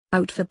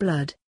out for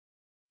blood.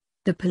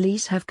 The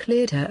police have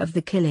cleared her of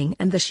the killing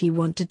and she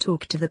want to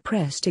talk to the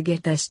press to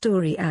get their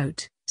story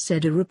out,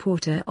 said a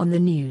reporter on the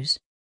news.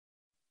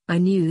 I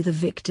knew the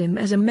victim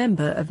as a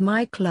member of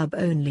my club,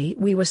 only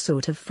we were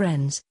sort of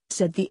friends,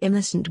 said the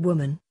innocent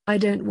woman. I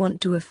don't want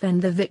to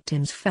offend the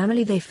victim's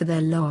family, they for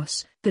their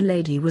loss. The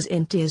lady was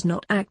in tears,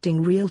 not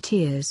acting real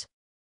tears.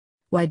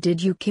 Why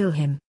did you kill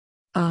him?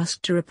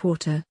 Asked a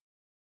reporter.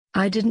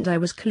 I didn't, I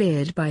was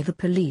cleared by the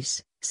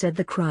police, said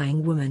the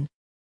crying woman.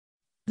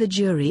 The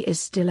jury is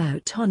still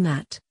out on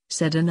that,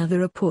 said another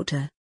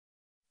reporter.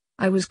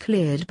 I was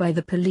cleared by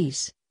the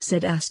police,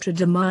 said Astra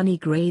Damani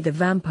Gray, the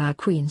vampire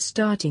queen,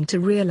 starting to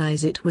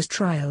realize it was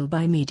trial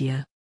by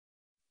media.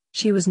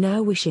 She was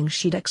now wishing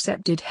she'd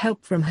accepted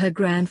help from her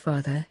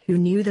grandfather, who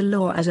knew the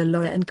law as a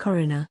lawyer and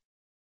coroner.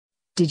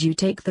 Did you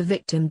take the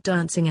victim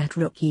dancing at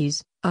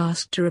Rocky's?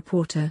 Asked a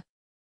reporter.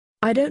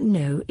 I don't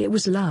know, it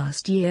was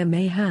last year,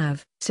 may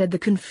have, said the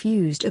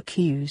confused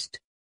accused.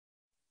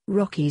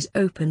 Rocky's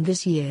opened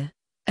this year,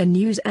 a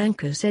news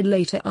anchor said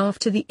later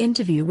after the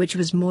interview, which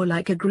was more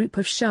like a group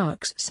of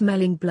sharks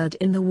smelling blood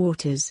in the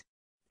waters.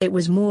 It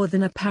was more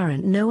than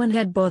apparent no one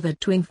had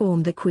bothered to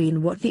inform the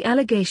Queen what the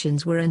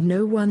allegations were, and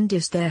no one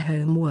did their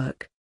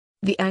homework.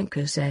 The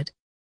anchor said.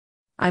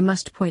 I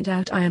must point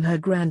out I am her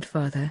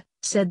grandfather,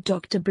 said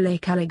Dr.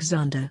 Blake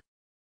Alexander.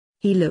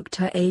 He looked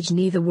her age,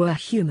 neither were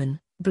human.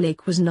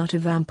 Blake was not a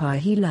vampire,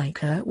 he like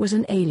her was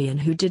an alien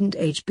who didn't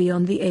age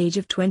beyond the age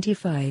of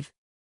 25.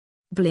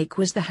 Blake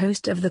was the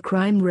host of the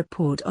Crime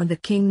Report on the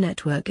King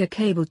Network, a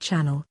cable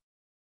channel.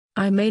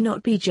 I may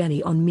not be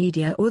Jenny on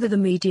media or the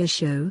media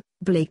show,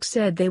 Blake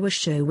said, they were a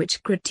show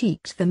which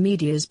critiqued the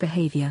media's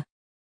behavior.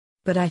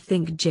 But I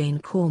think Jane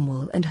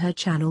Cornwall and her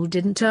channel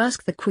didn't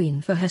ask the Queen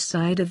for her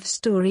side of the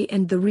story,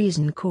 and the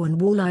reason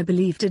Cornwall, I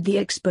believe, did the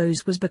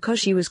expose was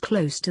because she was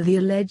close to the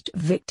alleged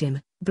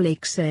victim,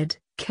 Blake said.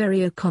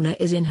 Kerry O'Connor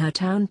is in her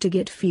town to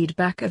get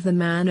feedback of the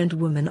man and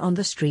woman on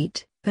the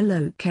street.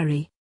 Hello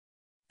Kerry.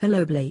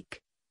 Hello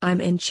Blake,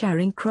 I'm in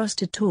Charing Cross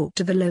to talk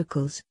to the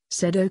locals,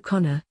 said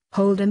O'Connor,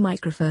 hold a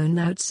microphone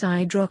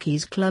outside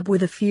Rocky's club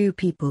with a few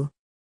people.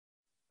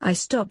 I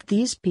stopped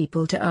these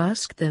people to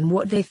ask them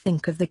what they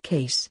think of the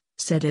case,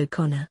 said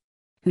O'Connor.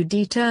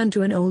 Hoodie turned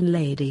to an old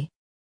lady.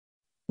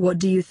 What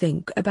do you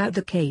think about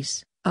the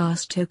case?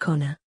 Asked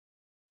O'Connor.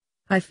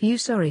 I feel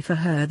sorry for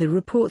her, the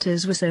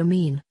reporters were so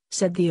mean,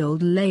 said the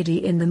old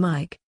lady in the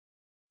mic.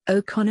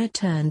 O'Connor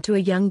turned to a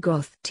young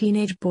goth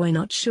teenage boy,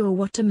 not sure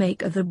what to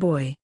make of the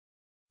boy.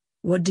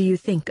 What do you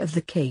think of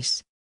the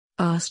case?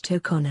 Asked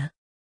O'Connor.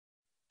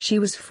 She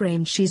was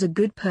framed, she's a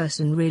good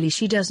person really,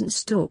 she doesn't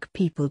stalk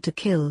people to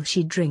kill,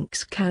 she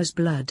drinks cow's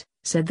blood,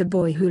 said the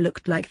boy who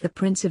looked like the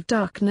Prince of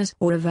Darkness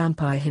or a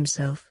vampire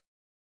himself.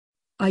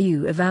 Are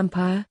you a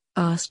vampire?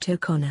 Asked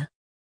O'Connor.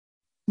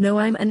 No,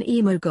 I'm an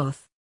emo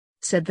goth,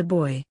 said the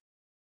boy.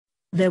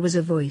 There was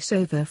a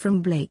voiceover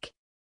from Blake.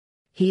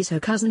 He's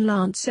her cousin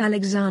Lance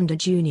Alexander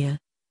Jr.,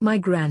 my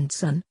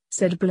grandson,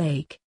 said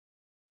Blake.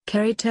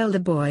 Kerry, tell the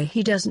boy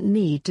he doesn't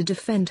need to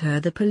defend her.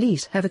 The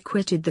police have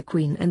acquitted the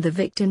Queen and the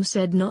victim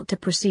said not to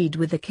proceed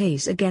with the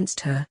case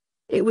against her.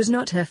 It was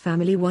not her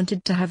family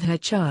wanted to have her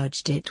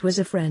charged, it was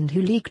a friend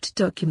who leaked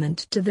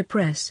document to the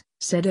press,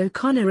 said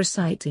O'Connor,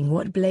 reciting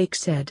what Blake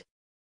said.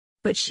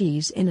 But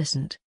she's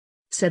innocent,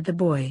 said the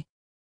boy.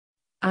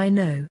 I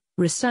know,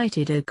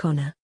 recited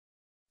O'Connor.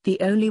 The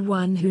only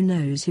one who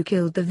knows who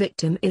killed the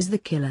victim is the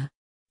killer,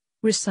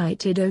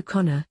 recited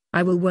O'Connor.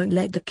 I won't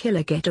let the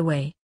killer get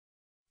away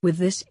with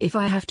this if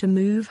I have to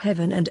move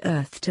heaven and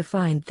earth to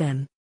find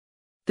them.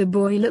 The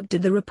boy looked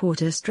at the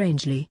reporter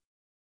strangely.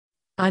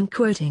 I'm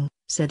quoting,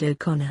 said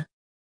O'Connor.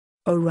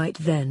 All right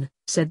then,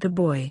 said the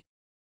boy.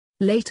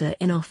 Later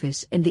in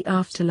office in the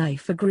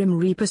afterlife, a Grim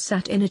Reaper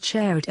sat in a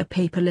chair at a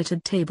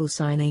paper-littered table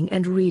signing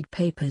and read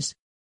papers.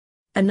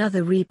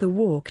 Another Reaper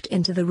walked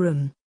into the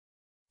room.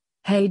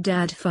 Hey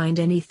Dad, find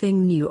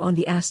anything new on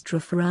the Astra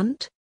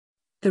front?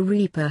 The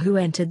Reaper who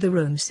entered the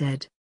room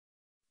said.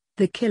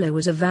 The killer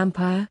was a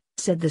vampire,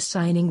 said the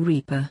signing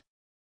Reaper.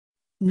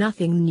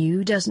 Nothing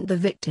new. Doesn't the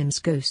victim's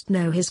ghost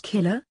know his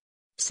killer?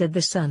 Said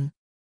the son.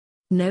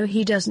 No,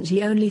 he doesn't,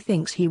 he only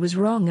thinks he was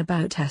wrong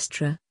about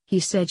Astra. He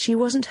said she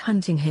wasn't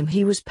hunting him,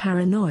 he was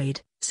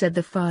paranoid, said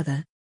the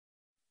father.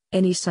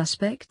 Any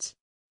suspects?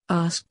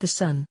 Asked the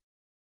son.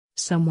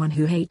 Someone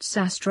who hates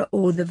Astra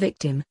or the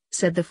victim,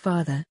 said the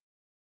father.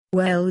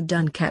 Well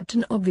done,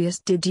 Captain Obvious.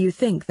 Did you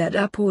think that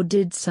up or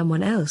did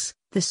someone else?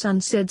 The son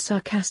said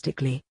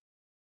sarcastically.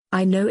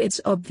 I know it's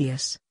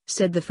obvious,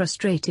 said the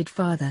frustrated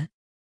father.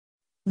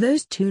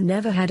 Those two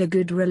never had a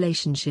good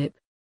relationship.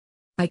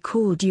 I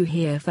called you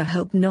here for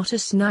help, not a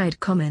snide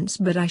comments,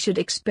 but I should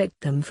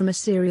expect them from a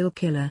serial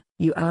killer.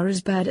 You are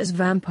as bad as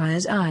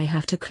vampires. I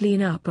have to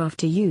clean up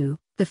after you,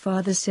 the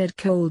father said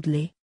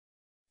coldly.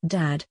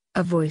 Dad,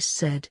 a voice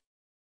said.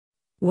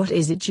 What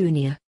is it,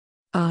 Junior?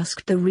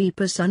 Asked the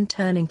Reaper's son,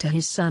 turning to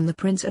his son, the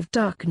Prince of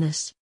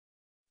Darkness.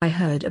 I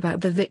heard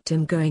about the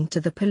victim going to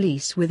the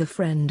police with a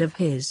friend of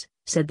his,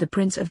 said the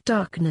Prince of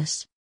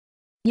Darkness.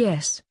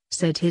 Yes,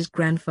 said his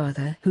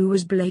grandfather, who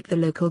was Blake, the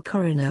local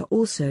coroner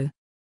also.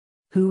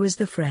 Who was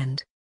the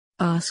friend?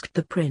 Asked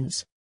the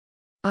prince.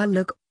 "Ah,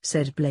 look,"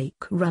 said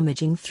Blake,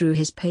 rummaging through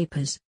his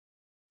papers.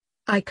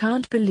 "I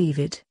can't believe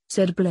it,"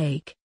 said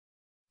Blake.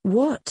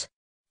 "What?"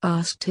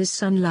 asked his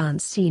son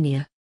Lance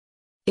Sr.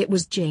 "It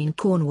was Jane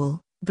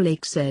Cornwall,"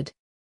 Blake said.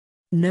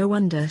 "No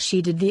wonder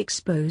she did the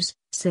expose,"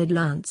 said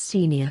Lance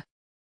Sr.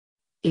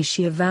 "Is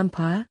she a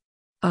vampire?"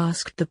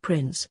 asked the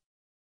prince.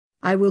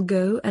 "I will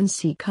go and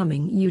see.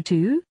 Coming you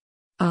too?"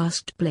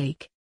 asked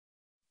Blake.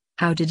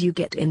 "How did you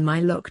get in my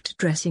locked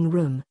dressing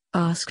room?"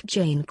 asked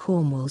Jane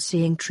Cornwall,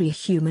 seeing 3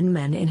 human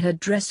men in her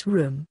dress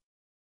room.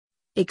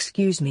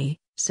 "Excuse me,"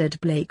 said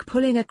Blake,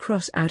 pulling a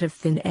cross out of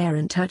thin air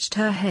and touched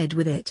her head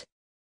with it.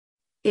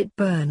 "It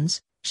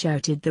burns,"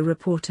 shouted the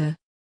reporter.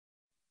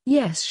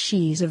 "Yes,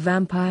 she's a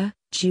vampire,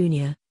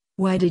 Junior.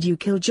 Why did you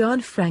kill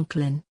John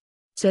Franklin?"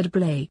 said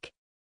Blake.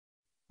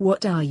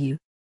 "What are you?"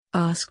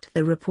 asked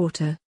the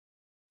reporter.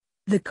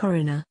 "The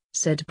coroner,"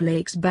 said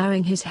Blake,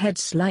 bowing his head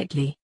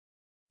slightly.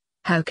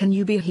 "How can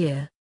you be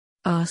here?"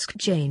 asked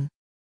Jane.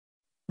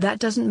 "That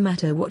doesn't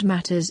matter. What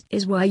matters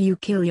is why you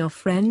kill your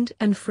friend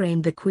and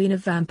framed the Queen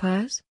of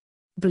Vampires,"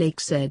 Blake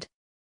said.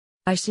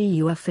 "I see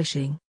you are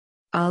fishing.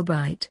 I'll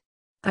bite.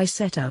 I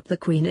set up the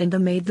Queen and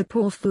made the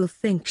poor fool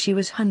think she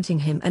was hunting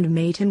him and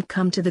made him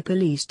come to the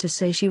police to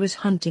say she was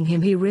hunting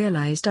him. He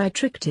realized I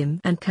tricked him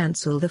and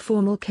cancelled the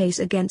formal case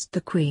against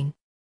the Queen.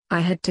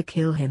 I had to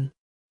kill him.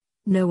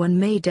 No one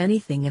made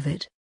anything of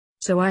it.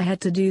 So I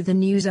had to do the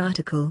news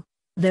article.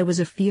 There was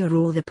a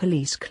furor. The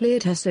police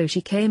cleared her, so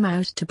she came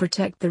out to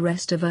protect the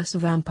rest of us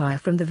vampire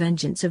from the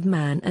vengeance of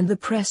man, and the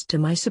press to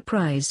my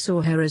surprise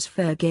saw her as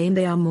fair game.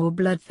 They are more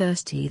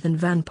bloodthirsty than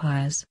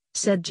vampires,"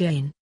 said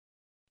Jane.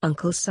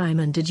 "Uncle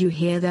Simon, did you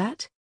hear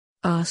that?"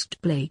 asked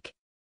Blake.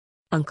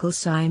 "Uncle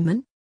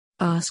Simon?"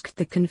 asked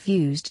the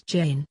confused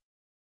Jane.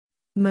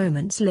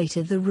 Moments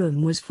later the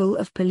room was full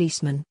of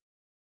policemen.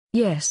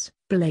 "Yes,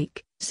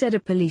 Blake," said a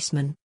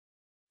policeman.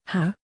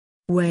 "How?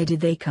 Where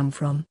did they come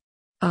from?"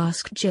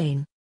 asked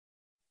Jane.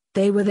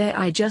 "They were there.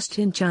 I just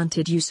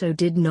enchanted you so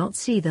did not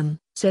see them,"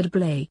 said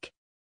Blake.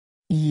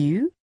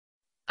 "You?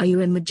 Are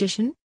you a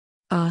magician?"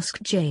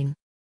 asked Jane.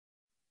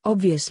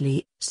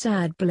 "Obviously,"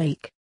 said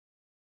Blake.